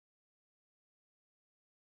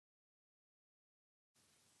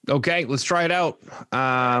Okay, let's try it out.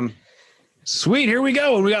 Sweet, here we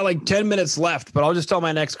go. And we got like 10 minutes left, but I'll just tell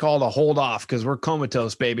my next call to hold off because we're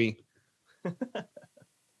comatose, baby. And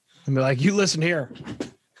be like, you listen here.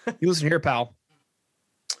 You listen here, pal.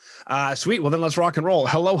 Sweet. Well, then let's rock and roll.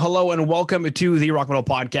 Hello, and welcome to the Rock Metal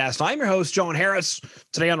Podcast. I'm your host, John Harris.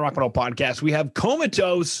 Today on the Rock Metal Podcast, we have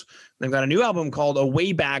Comatose. They've got a new album called A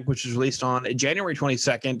Way Back, which was released on January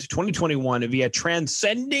 22nd, 2021 via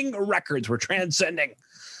Transcending Records. We're transcending.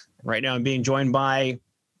 Right now, I'm being joined by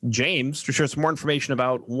James to share some more information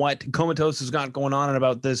about what Comatose has got going on and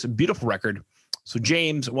about this beautiful record. So,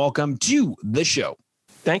 James, welcome to the show.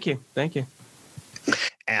 Thank you.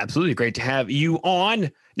 Absolutely. Great to have you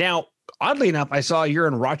on. Now, oddly enough, I saw you're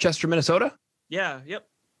in Rochester, Minnesota. Yeah. Yep.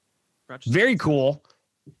 Rochester. Very cool.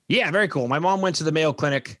 Yeah, very cool. My mom went to the Mayo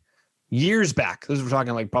Clinic years back. We're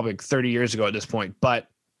talking like probably 30 years ago at this point, but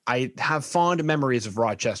I have fond memories of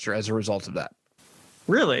Rochester as a result of that.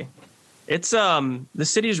 Really? It's the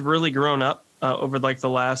city's really grown up over like the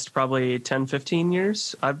last probably 10, 15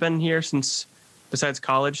 years. I've been here besides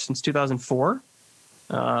college, since 2004.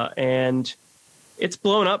 And it's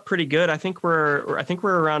blown up pretty good. I think we're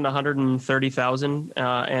around 130,000.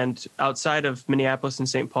 And outside of Minneapolis and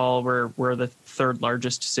St. Paul, we're the third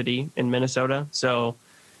largest city in Minnesota. So,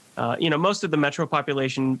 most of the metro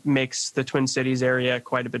population makes the Twin Cities area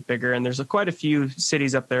quite a bit bigger. And there's quite a few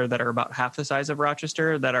cities up there that are about half the size of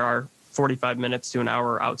Rochester that are 45 minutes to an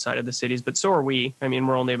hour outside of the cities. But so are we. I mean,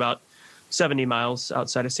 we're only about 70 miles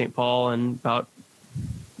outside of St. Paul and about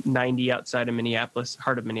 90 outside of Minneapolis,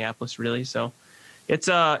 heart of Minneapolis, really. So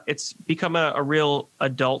it's become a real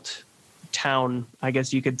adult town, I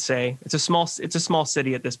guess you could say. It's a small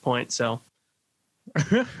city at this point. So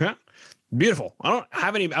beautiful. I don't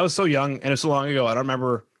have any. I was so young and it's so long ago. I don't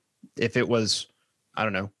remember if it was, I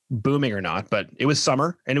don't know, booming or not, but it was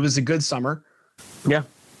summer and it was a good summer. Yeah.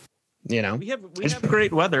 We have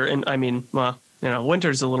great weather. And I mean, well,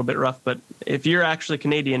 winter's a little bit rough, but if you're actually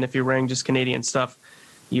Canadian, if you're wearing just Canadian stuff,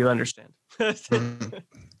 you understand.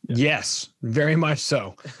 Yes, very much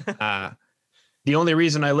so. The only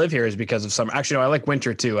reason I live here is because of summer. Actually, no, I like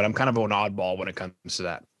winter too. And I'm kind of an oddball when it comes to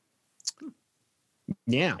that.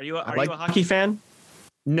 Yeah. Are you a hockey fan?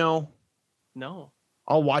 No.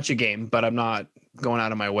 I'll watch a game, but I'm not going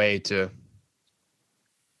out of my way to.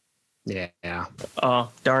 Yeah. Oh,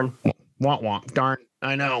 darn. Womp. Darn.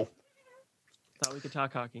 I know. Thought we could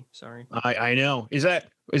talk hockey. Sorry. I know. Is that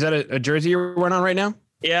a jersey you're wearing on right now?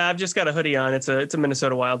 Yeah, I've just got a hoodie on. It's a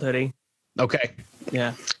Minnesota Wild hoodie. Okay.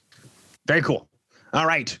 Yeah. Very cool. All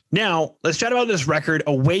right. Now, let's chat about this record,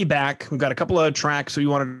 A Way Back. We've got a couple of tracks we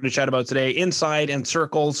wanted to chat about today, Inside and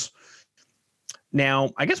Circles.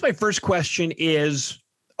 Now, I guess my first question is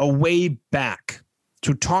A Way Back.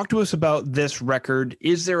 To talk to us about this record,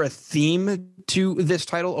 is there a theme to this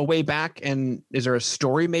title, A Way Back? And is there a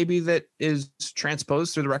story maybe that is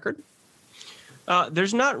transposed through the record?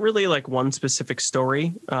 There's not really like one specific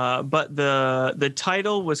story, but the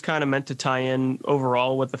title was kind of meant to tie in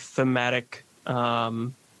overall with the thematic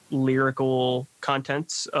lyrical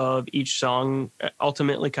contents of each song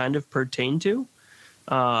ultimately kind of pertain to.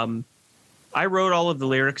 I wrote all of the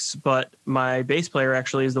lyrics, but my bass player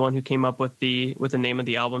actually is the one who came up with the name of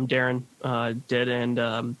the album. Darren did, and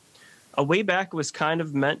A Way Back was kind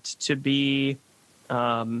of meant to be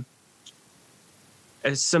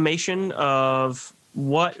a summation of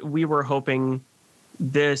what we were hoping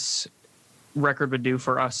this record would do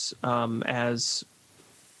for us as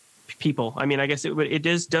people. I mean, I guess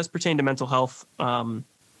it does pertain to mental health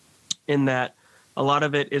in that a lot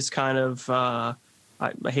of it is kind of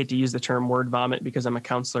I hate to use the term word vomit because I'm a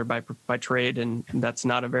counselor by trade, and that's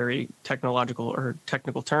not a very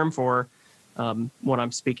technical term for what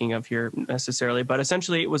I'm speaking of here necessarily. But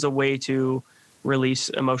essentially, it was a way to release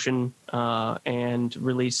emotion and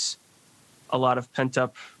release a lot of pent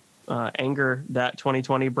up anger that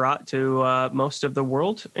 2020 brought to most of the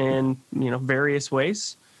world in various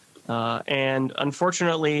ways. And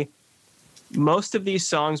unfortunately, most of these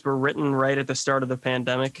songs were written right at the start of the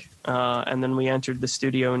pandemic. And then we entered the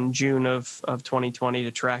studio in June of 2020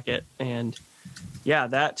 to track it. And yeah,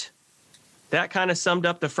 that kind of summed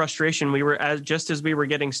up the frustration. We were just as we were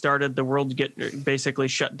getting started, the world basically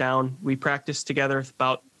shut down. We practiced together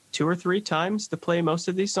about 2 or 3 times to play most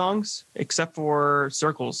of these songs, except for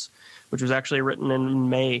Circles, which was actually written in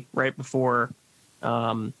May, right before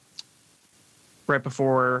the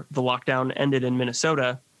lockdown ended in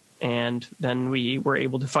Minnesota. And then we were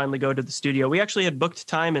able to finally go to the studio. We actually had booked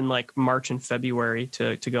time in like March and February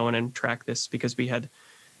to go in and track this because we had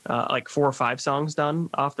like 4 or 5 songs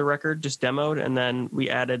done off the record, just demoed. And then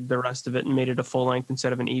we added the rest of it and made it a full length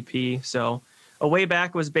instead of an EP. So a way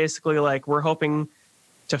back was basically like, we're hoping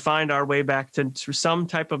to find our way back to some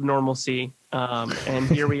type of normalcy. And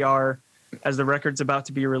here we are as the record's about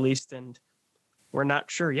to be released, and we're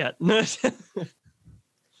not sure yet.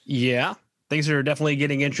 Yeah, things are definitely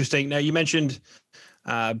getting interesting. Now, you mentioned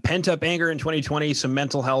pent up anger in 2020, some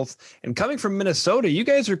mental health, and coming from Minnesota, you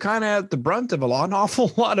guys are kind of at the brunt of an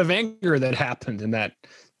awful lot of anger that happened in that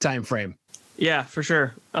time frame. Yeah, for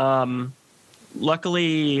sure.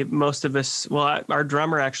 Luckily, most of us, well, our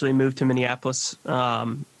drummer actually moved to Minneapolis,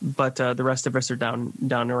 but the rest of us are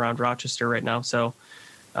down around Rochester right now. So,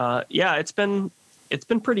 yeah, it's been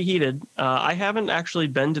pretty heated. I haven't actually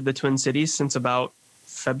been to the Twin Cities since about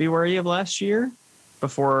February of last year,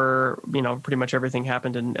 before, pretty much everything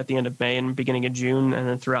happened at the end of May and beginning of June, and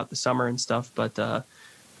then throughout the summer and stuff. But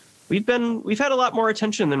we've had a lot more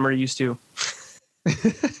attention than we're used to.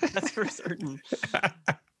 That's for certain.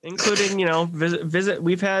 Including, visit.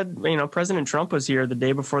 We've had, President Trump was here the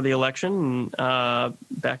day before the election,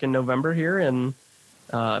 back in November here, and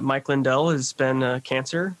Mike Lindell has been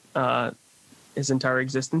cancer his entire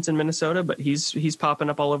existence in Minnesota, but he's popping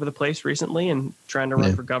up all over the place recently and trying to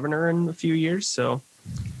run for governor in a few years. So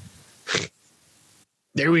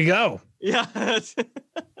there we go. Yeah.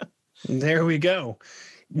 There we go.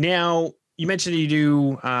 Now, you mentioned you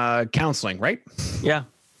do counseling, right? Yeah.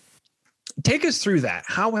 Take us through that.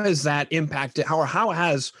 How has that impacted, how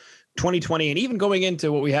has 2020 and even going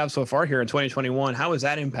into what we have so far here in 2021, how has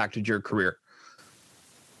that impacted your career?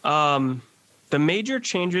 The major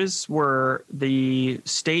changes were the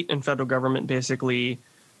state and federal government basically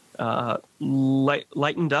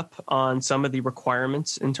lightened up on some of the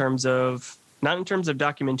requirements in terms of, not in terms of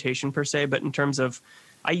documentation per se, but in terms of,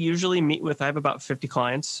 I have about 50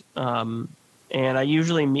 clients, and I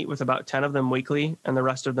usually meet with about 10 of them weekly, and the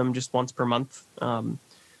rest of them just once per month.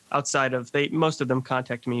 Outside of, most of them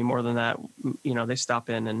contact me more than that. They stop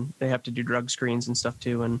in and they have to do drug screens and stuff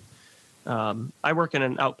too. And I work in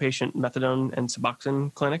an outpatient methadone and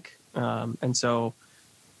Suboxone clinic. And so,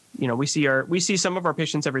 we see some of our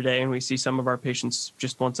patients every day, and we see some of our patients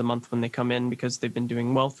just once a month when they come in because they've been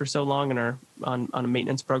doing well for so long and are on a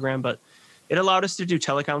maintenance program. But it allowed us to do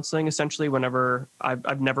telecounseling essentially whenever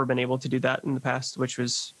I've never been able to do that in the past, which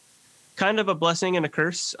was kind of a blessing and a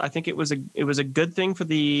curse. I think it was a good thing for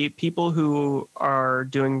the people who are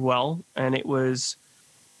doing well, and it was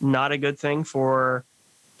not a good thing for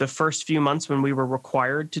the first few months when we were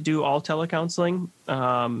required to do all telecounseling,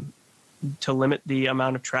 to limit the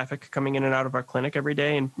amount of traffic coming in and out of our clinic every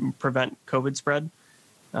day and prevent COVID spread.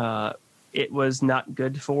 It was not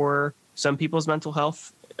good for some people's mental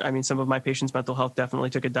health. I mean, some of my patients' mental health definitely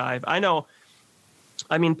took a dive.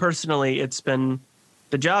 Personally,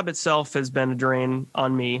 the job itself has been a drain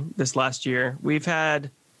on me this last year. We've had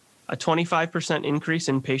a 25% increase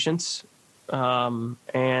in patients,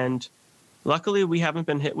 and luckily we haven't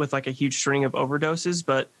been hit with like a huge string of overdoses,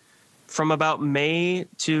 but from about May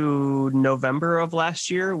to November of last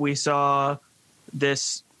year, we saw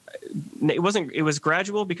this. It was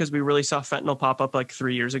gradual because we really saw fentanyl pop up like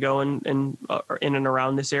 3 years ago in and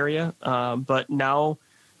around this area. But now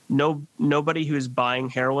nobody who's buying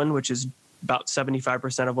heroin, which is about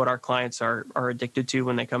 75% of what our clients are addicted to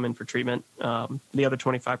when they come in for treatment. The other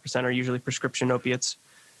 25% are usually prescription opiates.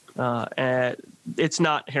 And it's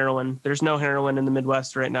not heroin. There's no heroin in the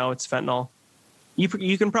Midwest right now. It's fentanyl.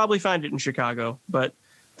 You can probably find it in Chicago, but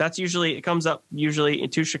it comes up usually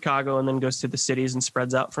into Chicago and then goes to the cities and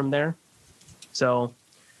spreads out from there. So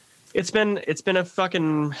it's been a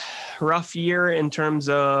fucking rough year in terms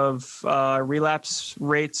of relapse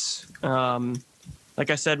rates. Like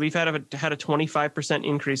I said, we've had a 25%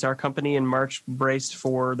 increase. Our company in March braced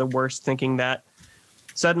for the worst, thinking that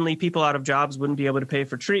suddenly people out of jobs wouldn't be able to pay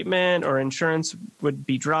for treatment or insurance would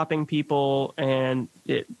be dropping people. And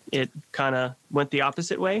it kind of went the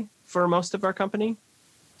opposite way for most of our company.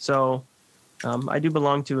 So I do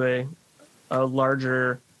belong to a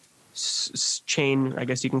larger chain, I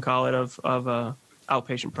guess you can call it, of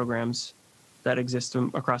outpatient programs that exist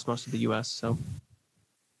across most of the U.S. So,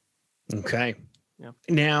 okay. Yeah.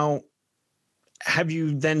 Now, have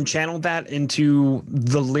you then channeled that into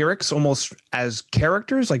the lyrics almost as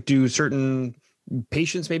characters? Like, do certain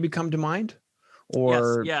patients maybe come to mind?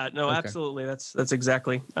 Or yes, yeah, no, okay. Absolutely. That's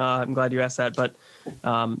exactly. I'm glad you asked that. But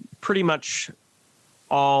pretty much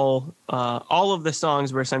all of the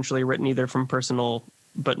songs were essentially written either from personal,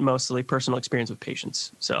 but mostly personal experience with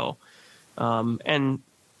patients. So, and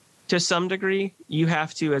to some degree, you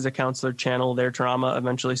have to, as a counselor, channel their trauma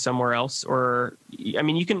eventually somewhere else. Or, I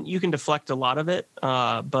mean, you can deflect a lot of it.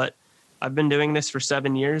 But I've been doing this for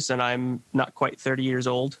 7 years, and I'm not quite 30 years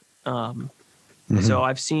old. So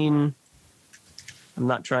I've seen I'm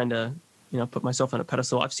not trying to, put myself on a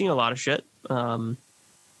pedestal. I've seen a lot of shit. And,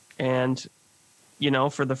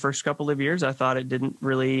 for the first couple of years, I thought it didn't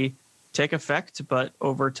really take effect, but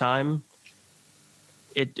over time,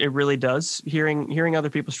 it really does. Hearing other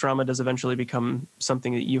people's trauma does eventually become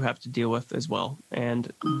something that you have to deal with as well.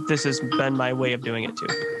 And this has been my way of doing it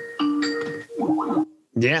too.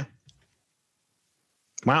 Yeah.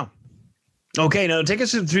 Wow. Okay, now take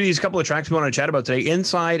us through these couple of tracks we want to chat about today.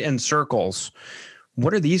 Inside and Circles.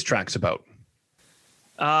 What are these tracks about?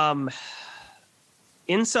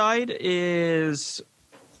 Inside is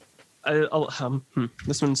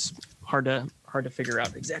this one's hard to figure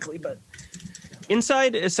out exactly, but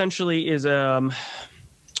Inside essentially is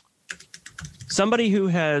somebody who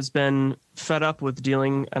has been fed up with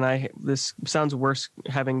dealing, and this sounds worse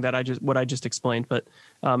having what I just explained, but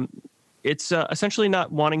it's essentially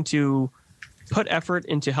not wanting to put effort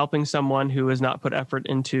into helping someone who has not put effort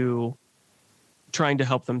into trying to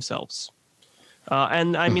help themselves.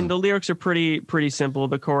 And I mean, the lyrics are pretty simple.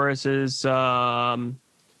 The chorus is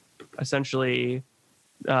essentially,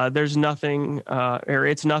 there's nothing, or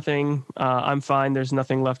it's nothing. I'm fine. There's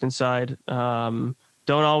nothing left inside. Don't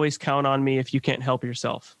always count on me if you can't help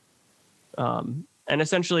yourself. And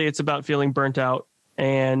essentially it's about feeling burnt out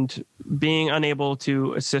and being unable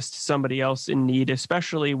to assist somebody else in need,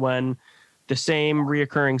 especially when the same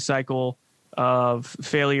reoccurring cycle of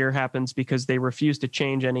failure happens because they refuse to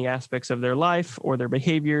change any aspects of their life or their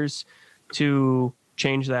behaviors to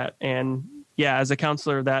change that. And yeah, as a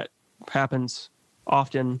counselor, that happens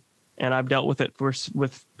often, and I've dealt with it for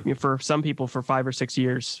some people for 5 or 6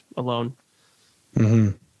 years alone. Mm-hmm.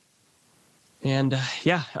 And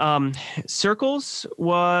Circles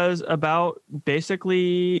was about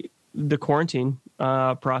basically the quarantine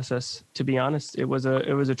process. To be honest, it was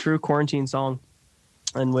a true quarantine song,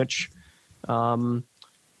 in which, the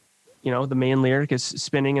main lyric is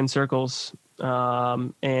spinning in circles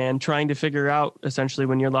and trying to figure out, essentially,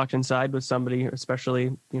 when you're locked inside with somebody,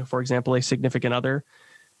 especially, for example, a significant other,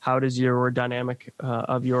 how does your dynamic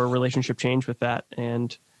of your relationship change with that?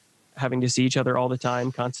 And having to see each other all the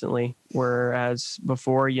time, constantly. Whereas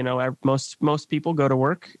before, most people go to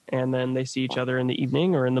work and then they see each other in the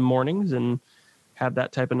evening or in the mornings and have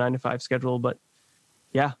that type of 9-to-5 schedule. But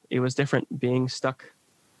yeah, it was different being stuck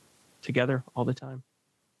together all the time.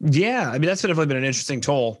 Yeah, I mean, that's definitely been an interesting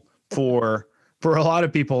toll for a lot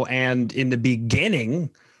of people. And in the beginning,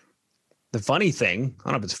 the funny thing, I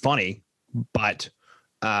don't know if it's funny, but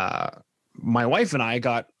my wife and I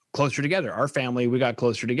got closer together. Our family, we got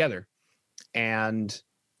closer together. And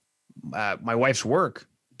my wife's work,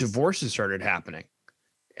 divorces started happening.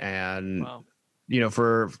 And, Wow.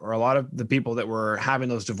 For a lot of the people that were having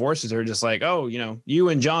those divorces, they're just like, oh, you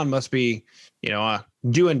and John must be,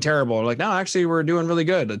 doing terrible. We're like, no, actually, we're doing really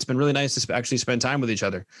good. It's been really nice to actually spend time with each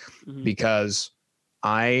other, because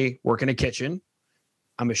I work in a kitchen.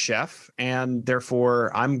 I'm a chef, and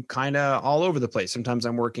therefore I'm kind of all over the place. Sometimes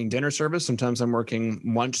I'm working dinner service. Sometimes I'm working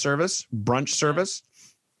lunch service, brunch service.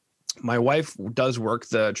 My wife does work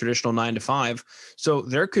the traditional 9-to-5. So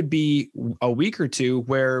there could be a week or two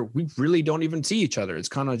where we really don't even see each other. It's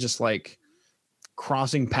kind of just like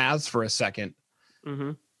crossing paths for a second,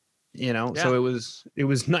 So it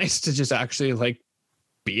was nice to just actually like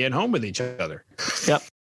be at home with each other. Yep.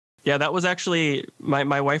 Yeah, that was actually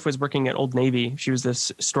my wife was working at Old Navy. She was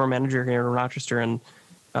this store manager here in Rochester, and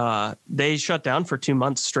they shut down for 2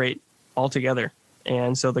 months straight altogether.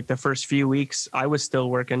 And so like the first few weeks I was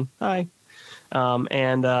still working. Hi.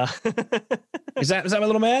 And is that my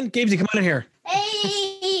little man? Gabesy, come on in here.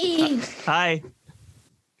 Hey. Hi.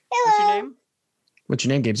 Hello. What's your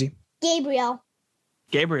name? Gabesy? Gabriel.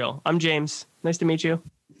 Gabriel. I'm James. Nice to meet you.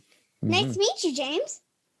 Nice to meet you, James.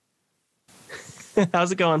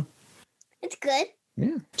 How's it going? It's good.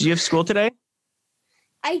 Yeah. Do you have school today?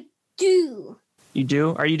 I do. You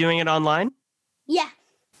do? Are you doing it online? Yeah.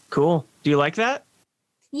 Cool. Do you like that?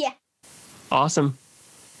 Yeah. Awesome.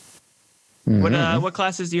 What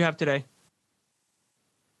classes do you have today?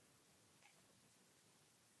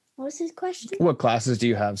 What was his question? What classes do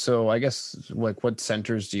you have? So I guess like what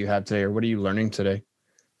centers do you have today, or what are you learning today?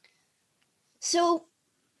 So,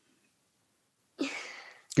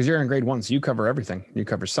 because you're in grade 1, so you cover everything. You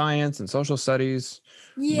cover science and social studies,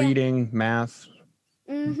 yeah. reading, math.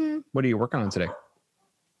 Mm-hmm. What are you working on today?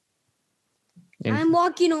 I'm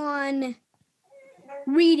working on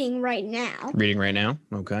reading right now. Reading right now?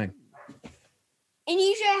 Okay. And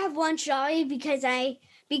usually I have lunch early because I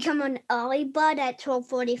become an early bud at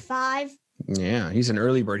 12:45. Yeah, he's an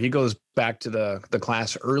early bird. He goes back to the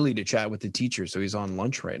class early to chat with the teacher, so he's on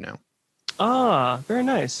lunch right now. Ah, very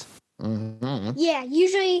nice. Mm-hmm. Yeah,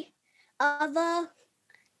 usually other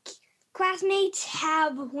classmates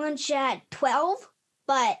have lunch at 12,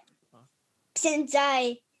 but since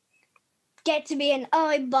I get to be an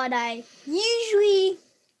early bird, I usually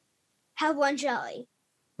have lunch early.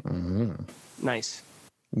 Mm-hmm. Nice.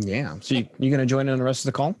 Yeah. So you going to join in on the rest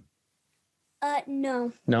of the call?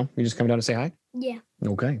 No. No? You just come down to say hi? Yeah.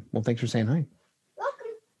 Okay. Well, thanks for saying hi. Welcome.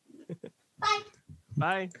 Bye.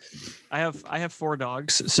 Bye. I have 4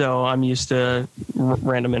 dogs, so I'm used to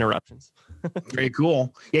random interruptions. Very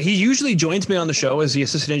cool. Yeah, he usually joins me on the show as the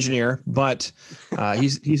assistant engineer, but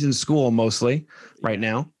he's in school mostly right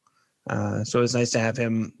now. So it's nice to have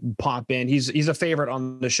him pop in. He's a favorite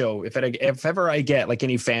on the show. If ever I get like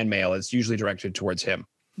any fan mail, it's usually directed towards him.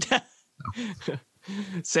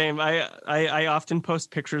 Same. I often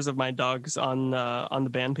post pictures of my dogs on the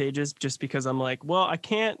band pages just because I'm like, well, I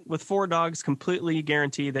can't with 4 dogs completely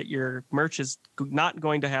guarantee that your merch is not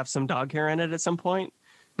going to have some dog hair in it at some point.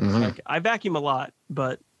 Mm-hmm. Like I vacuum a lot,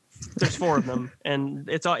 but there's 4 of them, and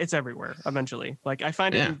it's everywhere eventually. Like I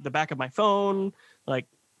find it in the back of my phone, like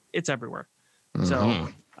it's everywhere. Mm-hmm. So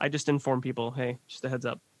I just inform people, hey, just a heads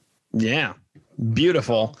up. Yeah,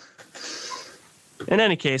 beautiful. In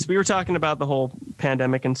any case, we were talking about the whole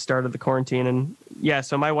pandemic and start of the quarantine. And yeah,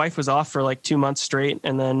 so my wife was off for like 2 months straight.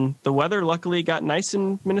 And then the weather luckily got nice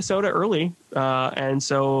in Minnesota early. And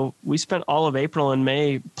so we spent all of April and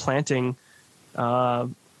May planting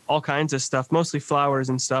all kinds of stuff, mostly flowers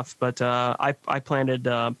and stuff. But I planted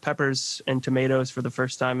peppers and tomatoes for the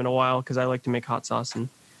first time in a while because I like to make hot sauce. And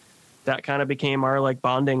that kind of became our like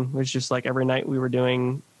bonding. It was just like every night we were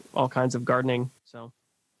doing all kinds of gardening. So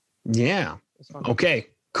yeah. Okay,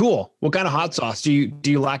 cool. What kind of hot sauce do you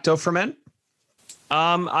lacto ferment?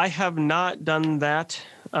 I have not done that.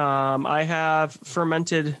 I have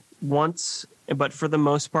fermented once, but for the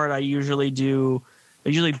most part, I usually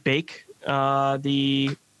bake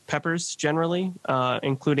the peppers generally,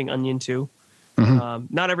 including onion too.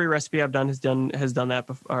 Mm-hmm. Not every recipe I've done has done that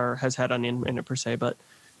before, or has had onion in it per se, but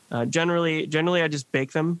generally I just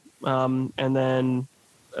bake them and then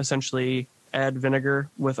essentially add vinegar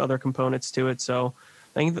with other components to it. So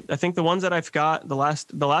I think the ones that I've got, the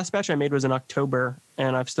last batch I made was in October,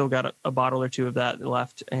 and I've still got a bottle or 2 of that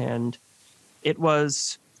left. And it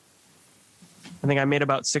was, I think I made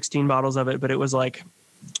about 16 bottles of it, but it was like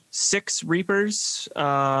 6 Reapers,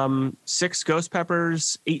 6 ghost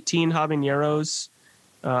peppers, 18 habaneros.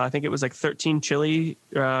 I think it was like 13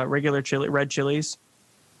 regular chili, red chilies.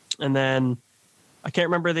 And then I can't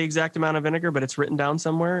remember the exact amount of vinegar, but it's written down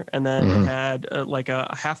somewhere. And then it had like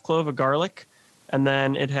a half clove of garlic. And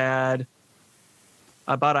then it had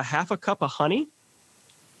about a half a cup of honey.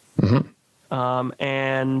 Mm-hmm.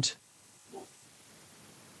 And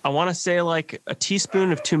I want to say like a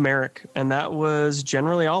teaspoon of turmeric. And that was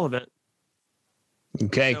generally all of it.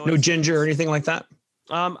 Okay. So no ginger or anything like that?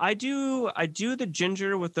 I do the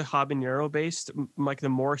ginger with the habanero based, like the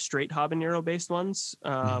more straight habanero based ones,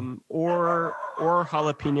 or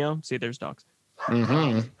jalapeno. See, there's dogs.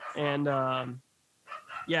 Mm-hmm. And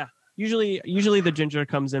yeah, usually the ginger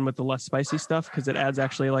comes in with the less spicy stuff because it adds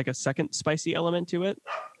actually like a second spicy element to it.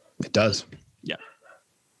 It does. Yeah.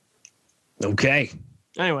 Okay.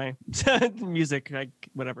 Anyway, music,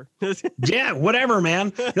 whatever. Yeah, whatever,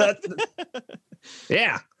 man.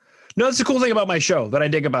 Yeah. No, that's the cool thing about my show that I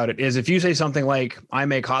dig about it is if you say something like I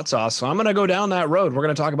make hot sauce, so I'm going to go down that road. We're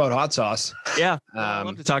going to talk about hot sauce. Yeah. I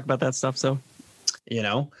love to talk about that stuff. So,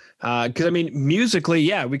 because I mean, musically,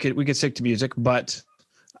 yeah, we could stick to music, but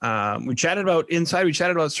we chatted about Inside, we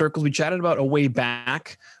chatted about Circles, we chatted about A Way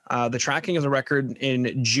Back, the tracking of the record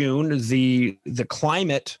in June, the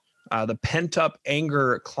climate, the pent up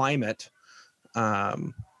anger climate,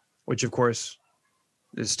 which of course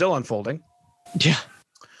is still unfolding. Yeah.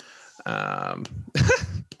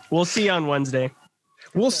 We'll see on Wednesday.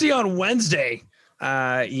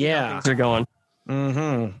 Yeah. Things are going.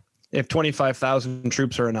 Mm-hmm. If 25,000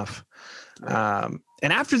 troops are enough. And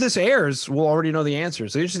after this airs, we'll already know the answer.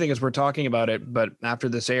 So the interesting thing is we're talking about it, but after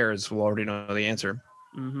this airs, we'll already know the answer.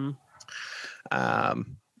 Mm-hmm.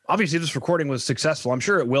 Obviously, this recording was successful. I'm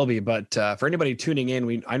sure it will be, but for anybody tuning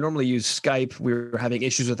in, I normally use Skype. We were having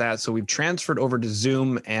issues with that, so we've transferred over to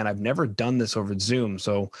Zoom, and I've never done this over Zoom.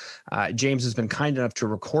 So James has been kind enough to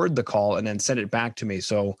record the call and then send it back to me.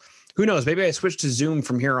 So who knows? Maybe I switch to Zoom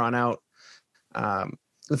from here on out.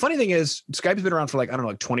 The funny thing is Skype's been around for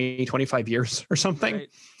like 20, 25 years or something. Right.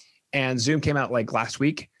 And Zoom came out like last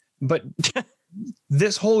week, but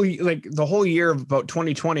the whole year of about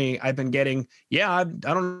 2020, I've been getting, I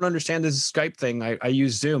don't understand this Skype thing. I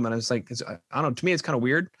use Zoom, and I was like, I don't know. To me, it's kind of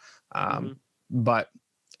weird. But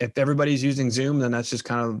if everybody's using Zoom, then that's just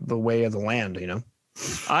kind of the way of the land,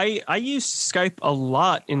 I used Skype a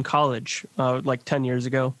lot in college, like 10 years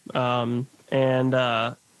ago. Like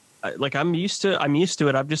I'm used to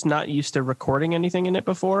it. I'm just not used to recording anything in it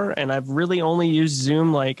before. And I've really only used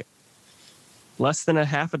Zoom like less than a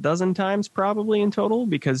half a dozen times probably in total,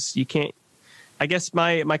 because you can't, I guess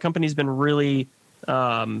my company's been really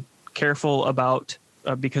careful about,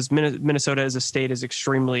 because Minnesota as a state is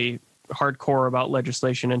extremely hardcore about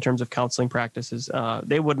legislation in terms of counseling practices.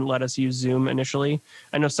 They wouldn't let us use Zoom initially.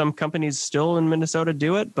 I know some companies still in Minnesota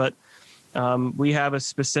do it, but we have a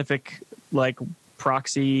specific like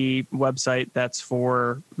proxy website that's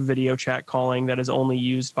for video chat calling that is only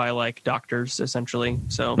used by like doctors essentially.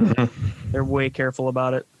 So they're way careful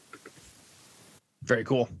about it. Very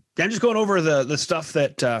cool. I'm just going over the stuff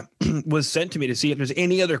that was sent to me to see if there's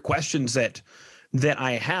any other questions that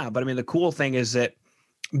I have. But I mean, the cool thing is that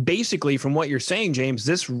basically from what you're saying, James,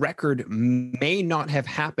 this record may not have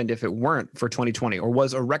happened if it weren't for 2020, or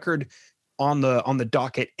was a record on the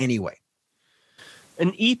docket anyway.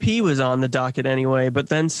 An EP was on the docket anyway, but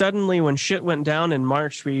then suddenly when shit went down in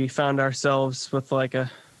March, we found ourselves with like a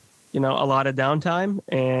lot of downtime.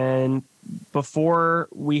 And before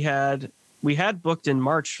we had booked in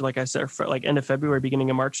March, like I said, for like end of February, beginning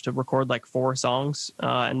of March, to record like 4 songs,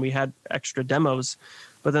 and we had extra demos.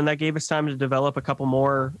 But then that gave us time to develop a couple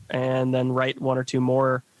more and then write 1 or 2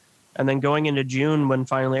 more. And then going into June, when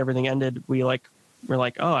finally everything ended, we're like,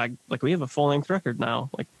 oh, we have a full length record now.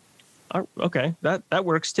 Like, okay, that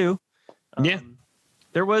works too. Yeah.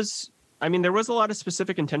 There was a lot of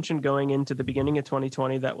specific intention going into the beginning of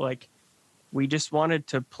 2020 that like, we just wanted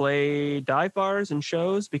to play dive bars and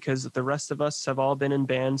shows, because the rest of us have all been in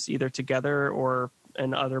bands either together or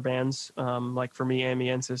in other bands. Like for me,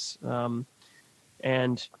 Amiensis,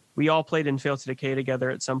 and we all played in Fail to Decay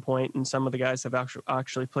together at some point, and some of the guys have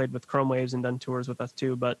actually played with Chrome Waves and done tours with us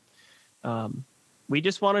too. But we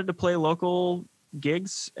just wanted to play local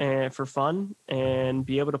gigs for fun and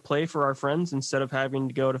be able to play for our friends instead of having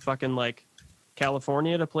to go to fucking like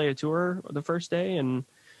California to play a tour the first day. And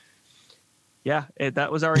yeah,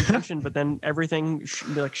 that was our intention. But then everything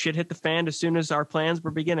like shit hit the fan as soon as our plans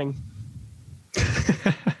were beginning.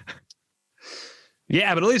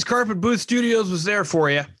 Yeah, but at least Carpet Booth Studios was there for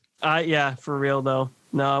you. Yeah, for real though.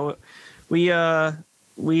 No, we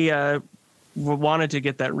wanted to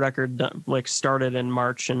get that record done, like started in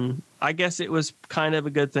March, and I guess it was kind of a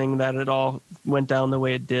good thing that it all went down the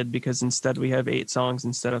way it did, because instead we have 8 songs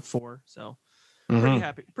instead of 4. So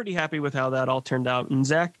pretty happy with how that all turned out. And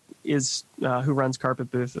Zach is who runs Carpet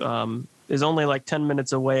Booth is only like 10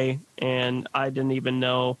 minutes away, and I didn't even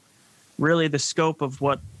know really the scope of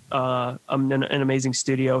what an amazing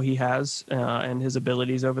studio he has and his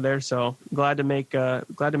abilities over there. So glad to make.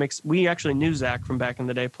 We actually knew Zach from back in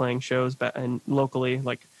the day playing shows and locally,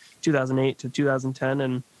 like 2008 to 2010,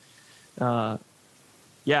 and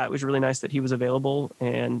yeah, it was really nice that he was available,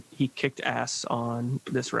 and he kicked ass on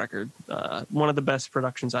this record. One of the best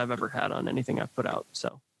productions I've ever had on anything I've put out.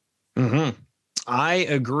 So. I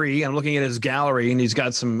agree. I'm looking at his gallery, and he's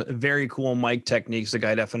got some very cool mic techniques. The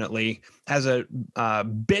guy definitely has a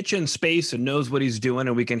bitch in space and knows what he's doing,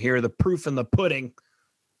 and we can hear the proof in the pudding.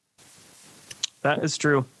 That is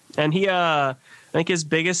true. And he, I think his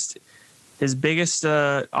biggest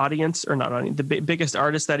audience, or not audience, the biggest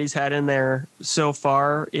artist that he's had in there so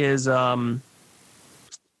far is a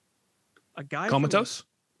guy. COMATOSE?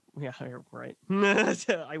 Yeah, you're right.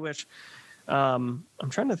 I wish. I'm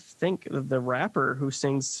trying to think of the rapper who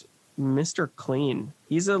sings Mr. Clean.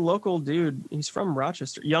 He's a local dude. He's from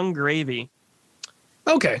Rochester. Young Gravy.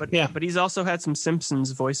 Okay, yeah. But he's also had some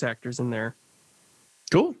Simpsons voice actors in there.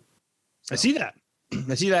 Cool. So. I see that.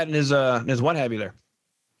 I see that in his what have you there.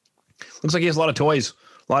 Looks like he has a lot of toys,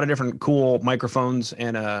 a lot of different cool microphones,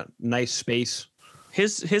 and a nice space.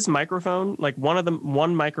 His microphone, like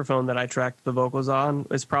one microphone that I tracked the vocals on,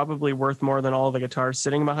 is probably worth more than all the guitars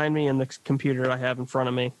sitting behind me and the computer I have in front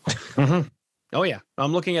of me. Oh yeah,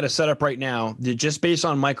 I'm looking at a setup right now that just based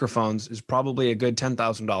on microphones is probably a good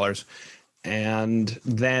 $10,000, and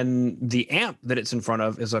then the amp that it's in front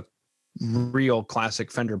of is a real classic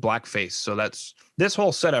Fender Blackface. So that's this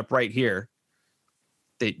whole setup right here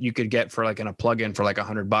that you could get for like in a plug-in for like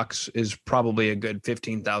 $100 is probably a good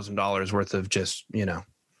 $15,000 worth of just,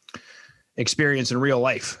 experience in real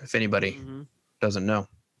life. If anybody doesn't know,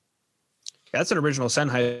 that's an original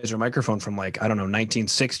Sennheiser microphone from like, I don't know,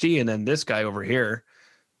 1960. And then this guy over here,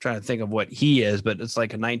 trying to think of what he is, but it's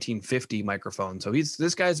like a 1950 microphone. So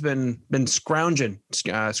this guy's been scrounging.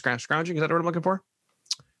 Scrounging. Is that what I'm looking for?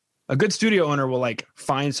 A good studio owner will like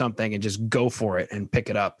find something and just go for it and pick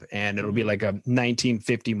it up. And it'll be like a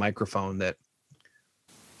 1950 microphone that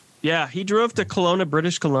Yeah, he drove to Kelowna,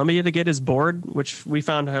 British Columbia to get his board, which we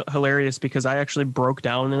found hilarious because I actually broke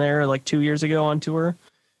down in there like 2 years ago on tour.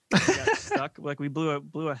 We got stuck. Like we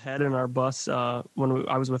blew a head in our bus when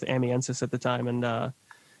I was with Amiensis at the time, and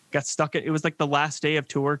got stuck. It was like the last day of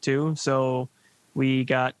tour too, so we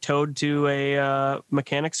got towed to a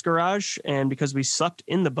mechanic's garage, and because we slept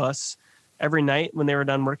in the bus every night when they were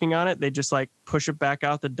done working on it, they just like push it back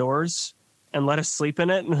out the doors and let us sleep in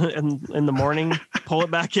it, and in the morning pull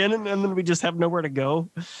it back in, and then we just have nowhere to go.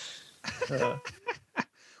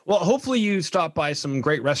 Well, hopefully you stop by some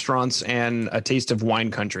great restaurants and a taste of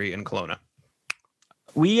wine country in Kelowna.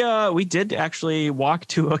 We did actually walk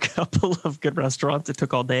to a couple of good restaurants. It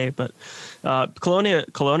took all day, but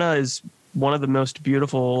Kelowna is one of the most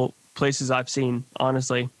beautiful places I've seen,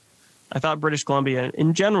 honestly. I thought British Columbia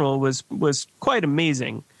in general was quite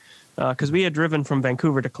amazing. Because we had driven from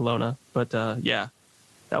Vancouver to Kelowna, but yeah,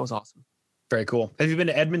 that was awesome. Very cool. Have you been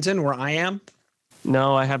to Edmonton, where I am?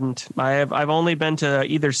 No, I haven't. I've only been to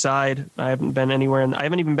either side. I haven't been anywhere, and I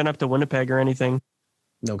haven't even been up to Winnipeg or anything.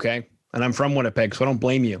 Okay, and I'm from Winnipeg, so I don't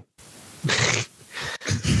blame you.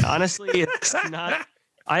 Honestly, it's not.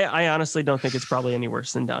 I honestly don't think it's probably any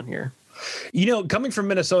worse than down here. You know, coming from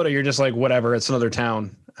Minnesota, you're just like, whatever. It's another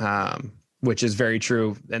town, which is very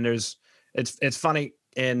true. And it's funny.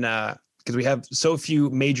 Because we have so few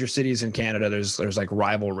major cities in Canada, there's like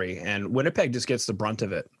rivalry, and Winnipeg just gets the brunt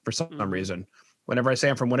of it for some reason. Whenever I say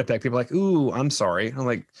I'm from Winnipeg, people are like, "Ooh, I'm sorry." I'm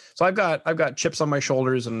like, so I've got chips on my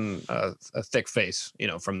shoulders and a thick face,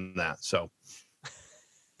 from that. So,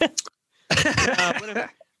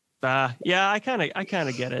 yeah, I kind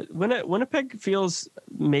of get it. Winnipeg feels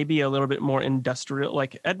maybe a little bit more industrial.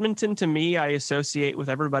 Like Edmonton, to me, I associate with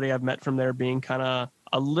everybody I've met from there being kind of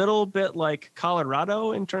a little bit like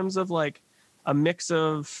Colorado in terms of like a mix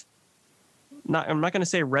of I'm not going to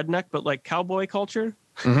say redneck, but like cowboy culture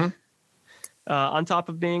on top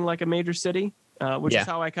of being like a major city, which is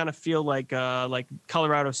how I kind of feel like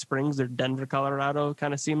Colorado Springs or Denver, Colorado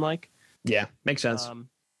kind of seem like. Yeah, makes sense.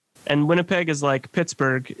 And Winnipeg is like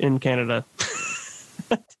Pittsburgh in Canada.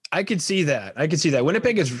 I could see that.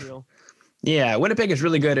 Winnipeg is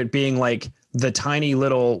really good at being like the tiny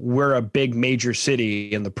little, we're a big major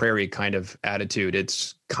city in the prairie kind of attitude.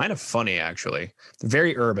 It's kind of funny, actually.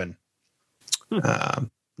 Very urban.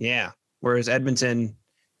 Yeah. Whereas Edmonton,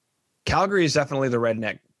 Calgary is definitely the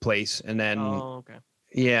redneck place. And then,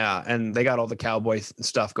 yeah. And they got all the cowboy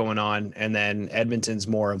stuff going on. And then Edmonton's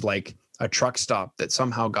more of like a truck stop that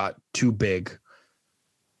somehow got too big.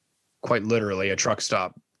 Quite literally a truck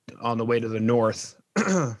stop on the way to the north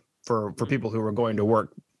for people who were going to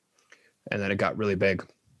work. And then it got really big.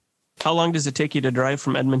 How long does it take you to drive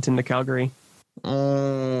from Edmonton to Calgary?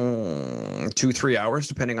 2-3 hours,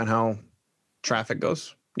 depending on how traffic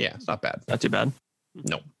goes. Yeah, it's not bad. Not too bad.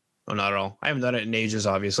 No, not at all. I haven't done it in ages,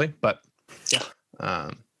 obviously, but yeah.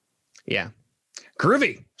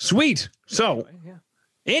 Groovy. Sweet. So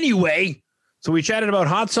anyway, so we chatted about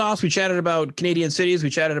hot sauce. We chatted about Canadian cities.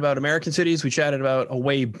 We chatted about American cities. We chatted about a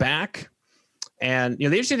way back. And, the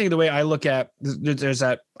interesting thing, the way I look at, there's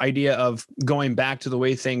that idea of going back to the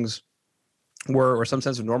way things were or some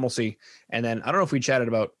sense of normalcy. And then I don't know if we chatted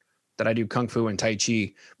about that I do Kung Fu and Tai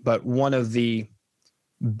Chi, but one of the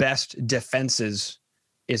best defenses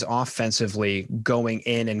is offensively going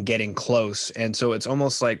in and getting close. And so it's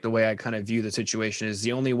almost like the way I kind of view the situation is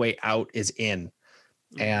the only way out is in,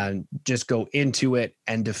 and just go into it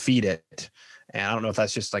and defeat it. And I don't know if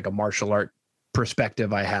that's just like a martial art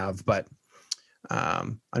perspective I have, but I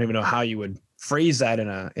don't even know how you would phrase that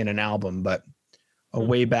in an album, but a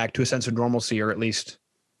way back to a sense of normalcy, or at least,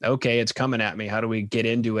 okay, it's coming at me. How do we get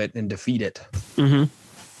into it and defeat it?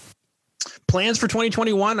 Plans for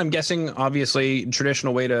 2021? I'm guessing, obviously,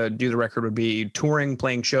 traditional way to do the record would be touring,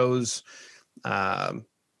 playing shows,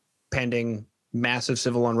 pending massive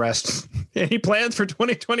civil unrest. Any plans for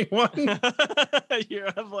 2021?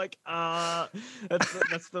 I'm like,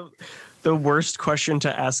 that's the worst question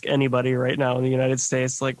to ask anybody right now in the United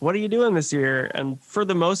States. Like, what are you doing this year? And for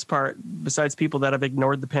the most part, besides people that have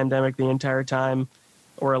ignored the pandemic the entire time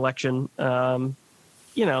or election, everyone's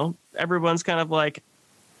kind of like,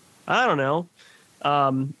 I don't know.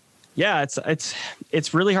 Yeah,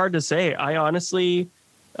 it's really hard to say. I honestly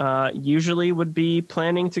usually would be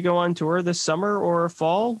planning to go on tour this summer or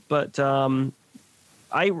fall, but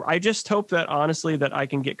I just hope that honestly that I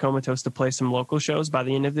can get Comatose to play some local shows by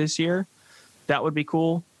the end of this year. That would be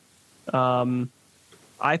cool.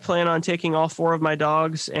 I plan on taking all 4 of my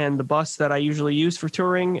dogs and the bus that I usually use for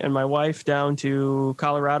touring and my wife down to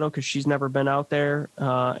Colorado because she's never been out there,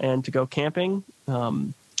 and to go camping.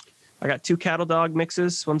 I got 2 cattle dog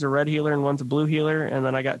mixes. One's a red heeler and one's a blue heeler. And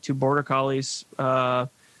then I got 2 border collies.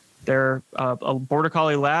 They're a border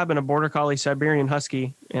collie lab and a border collie Siberian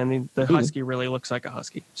husky. And the husky really looks like a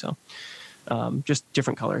husky. So just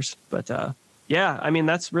different colors. But yeah, I mean,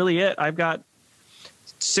 that's really it. I've got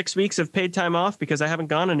 6 weeks of paid time off because I haven't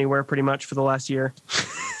gone anywhere pretty much for the last year.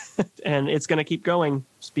 And it's going to keep going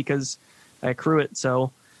just because I accrue it.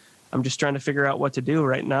 So I'm just trying to figure out what to do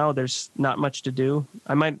right now. There's not much to do.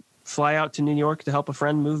 I might fly out to New York to help a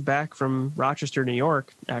friend move back from Rochester, New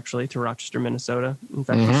York, actually, to Rochester, Minnesota. In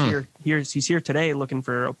fact, he's here today looking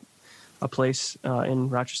for a place in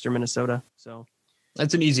Rochester, Minnesota. So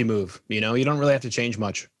that's an easy move. You know, you don't really have to change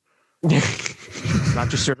much.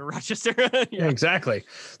 Rochester to Rochester. Yeah, exactly.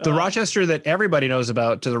 The Rochester that everybody knows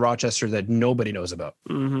about to the Rochester that nobody knows about.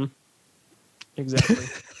 Mm-hmm. Exactly.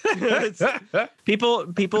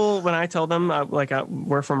 People, when I tell them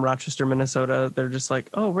we're from Rochester, Minnesota, they're just like,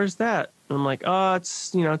 "Oh, where's that?" And I'm like, "Oh,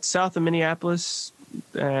 it's it's south of Minneapolis,"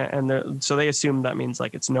 and so they assume that means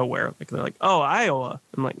like it's nowhere. Like they're like, "Oh, Iowa."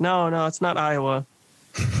 I'm like, "No, it's not Iowa.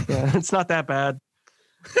 Yeah, it's not that bad."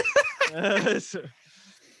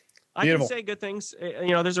 I can say good things.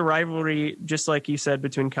 There's a rivalry, just like you said,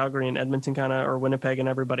 between Calgary and Edmonton, kind of, or Winnipeg and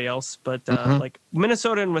everybody else. But like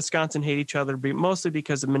Minnesota and Wisconsin hate each other, mostly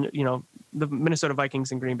because of the Minnesota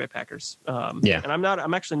Vikings and Green Bay Packers. And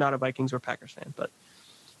I'm actually not a Vikings or Packers fan,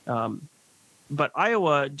 but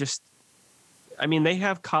Iowa just, I mean, they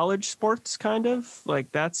have college sports kind of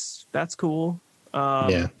like that's cool.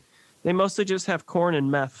 They mostly just have corn and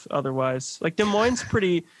meth. Otherwise, like Des Moines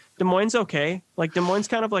okay. Like Des Moines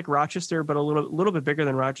kind of like Rochester, but a little bit bigger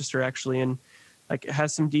than Rochester actually, and like it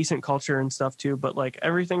has some decent culture and stuff too. But like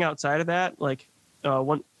everything outside of that, like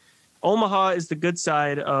Omaha is the good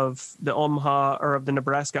side of the Omaha or of the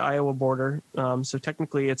Nebraska-Iowa border. So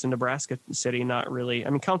technically, it's a Nebraska city, not really. I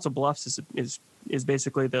mean, Council Bluffs is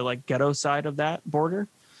basically the like ghetto side of that border.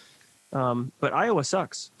 But Iowa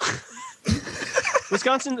sucks.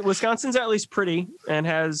 Wisconsin's at least pretty and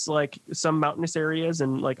has like some mountainous areas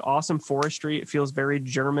and like awesome forestry. It feels very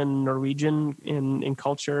German, Norwegian in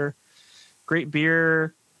culture. Great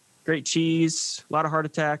beer, great cheese, a lot of heart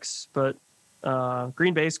attacks, but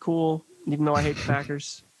Green Bay's cool, even though I hate the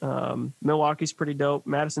Packers. Milwaukee's pretty dope.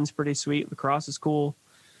 Madison's pretty sweet. La Crosse is cool.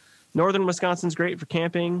 Northern Wisconsin's great for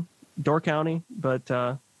camping, Door County, but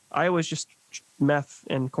Iowa's just meth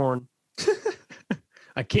and corn.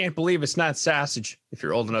 I can't believe it's not Sausage, if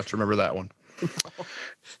you're old enough to remember that one.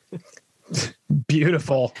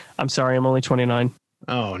 Beautiful. I'm sorry, I'm only 29.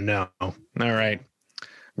 Oh, no. All right.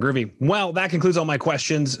 Groovy. Well, that concludes all my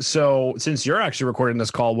questions. So since you're actually recording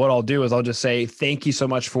this call, what I'll do is I'll just say thank you so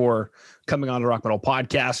much for coming on the Rock Metal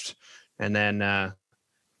Podcast. And then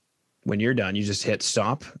when you're done, you just hit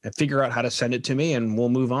stop and figure out how to send it to me and we'll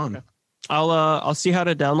move on. Okay. I'll see how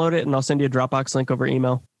to download it and I'll send you a Dropbox link over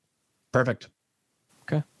email. Perfect.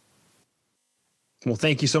 Okay. Well,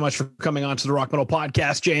 thank you so much for coming on to the Rock Metal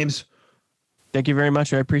Podcast, James. Thank you very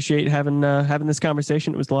much. I appreciate having this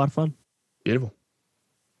conversation. It was a lot of fun. Beautiful.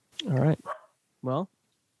 All right. Well,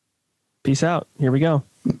 peace out. Here we go.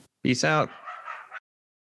 Peace out.